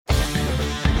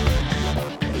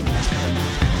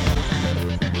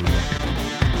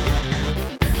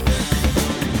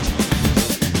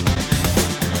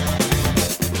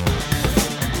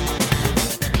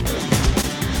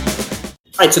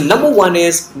Right, so number one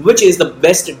is, which is the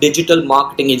best digital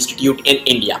marketing institute in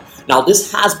India? Now,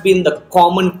 this has been the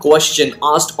common question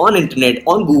asked on internet,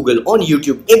 on Google, on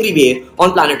YouTube, everywhere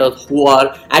on planet Earth who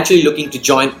are actually looking to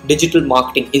join Digital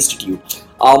Marketing Institute.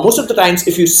 Most of the times,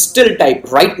 if you still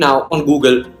type right now on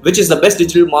Google, which is the best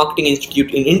digital marketing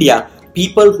institute in India,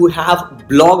 people who have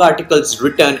blog articles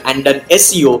written and done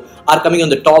SEO are coming on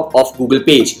the top of Google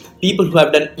page. People who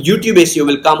have done YouTube SEO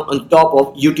will come on top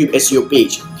of YouTube SEO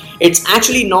page. It's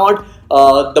actually not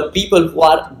the people who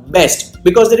are best,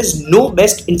 because there is no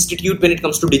best institute when it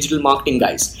comes to digital marketing,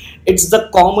 guys. It's the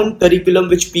common curriculum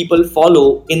which people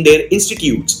follow in their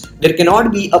institutes. There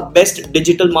cannot be a best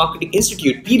digital marketing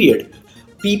institute, period.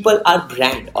 People are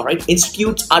brand, all right?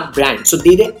 Institutes are brand, so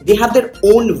they have their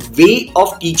own way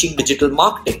of teaching digital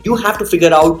marketing. You have to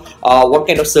figure out what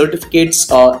kind of certificates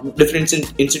different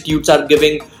institutes are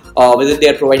giving, whether they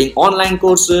are providing online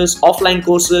courses, offline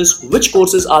courses, which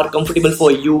courses are comfortable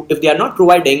for you. If they are not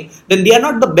providing, then they are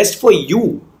not the best for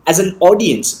you as an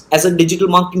audience, as a digital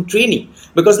marketing trainee.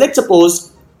 Because let's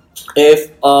suppose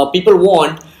if people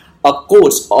want a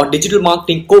course or digital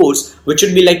marketing course which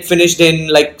should be like finished in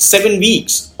like 7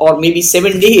 weeks or maybe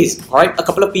 7 days, all right? A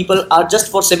couple of people are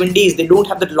just for 7 days, they don't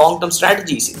have that long-term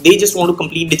strategies. They just want to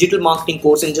complete digital marketing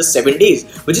course in just 7 days,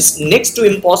 which is next to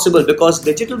impossible, because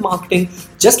digital marketing,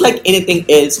 just like anything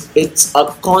else, it's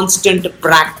a constant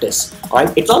practice, all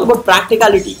right? It's all about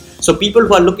practicality. So people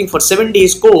who are looking for 7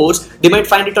 days course, they might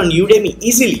find it on Udemy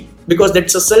easily, because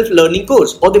that's a self-learning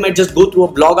course, or they might just go through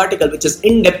a blog article which is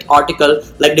in-depth article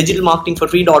like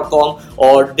digitalmarketingforfree.com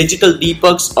or Digital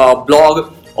Deepak's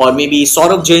blog, or maybe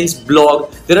Saurabh Jain's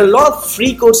blog. There are a lot of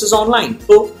free courses online.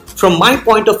 So from my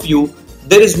point of view,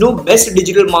 there is no best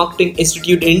digital marketing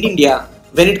institute in India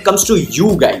when it comes to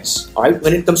you guys, all right?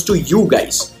 When it comes to you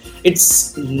guys,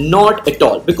 it's not at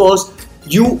all, because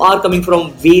you are coming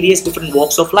from various different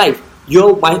walks of life.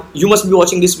 You must be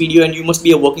watching this video and you must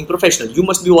be a working professional. You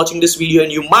must be watching this video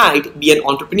and you might be an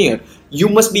entrepreneur. You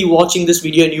must be watching this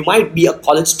video and you might be a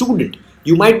college student.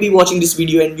 You might be watching this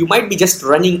video and you might be just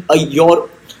running your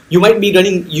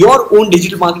own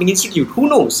digital marketing institute. Who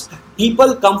knows?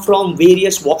 People come from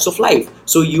various walks of life.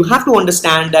 So you have to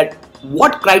understand that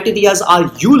what criteria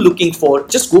are you looking for.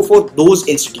 Just go for those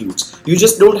institutes. You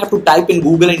just don't have to type in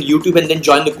Google and YouTube and then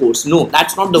join the course. No,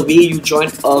 that's not the way you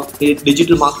join a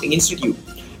digital marketing institute.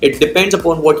 It depends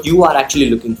upon what you are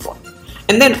actually looking for.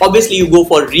 And then obviously you go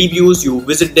for reviews, you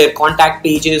visit their contact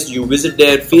pages, you visit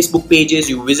their Facebook pages,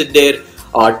 you visit their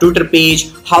Twitter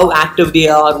page, how active they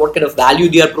are, what kind of value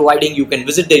they are providing. You can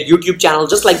visit their YouTube channel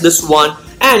just like this one,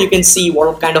 and you can see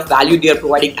what kind of value they are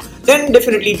providing. Then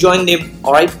definitely join them,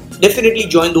 alright? Definitely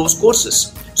join those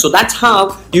courses. So that's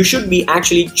how you should be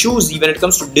actually choosy when it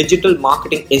comes to Digital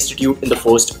Marketing Institute in the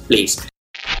first place.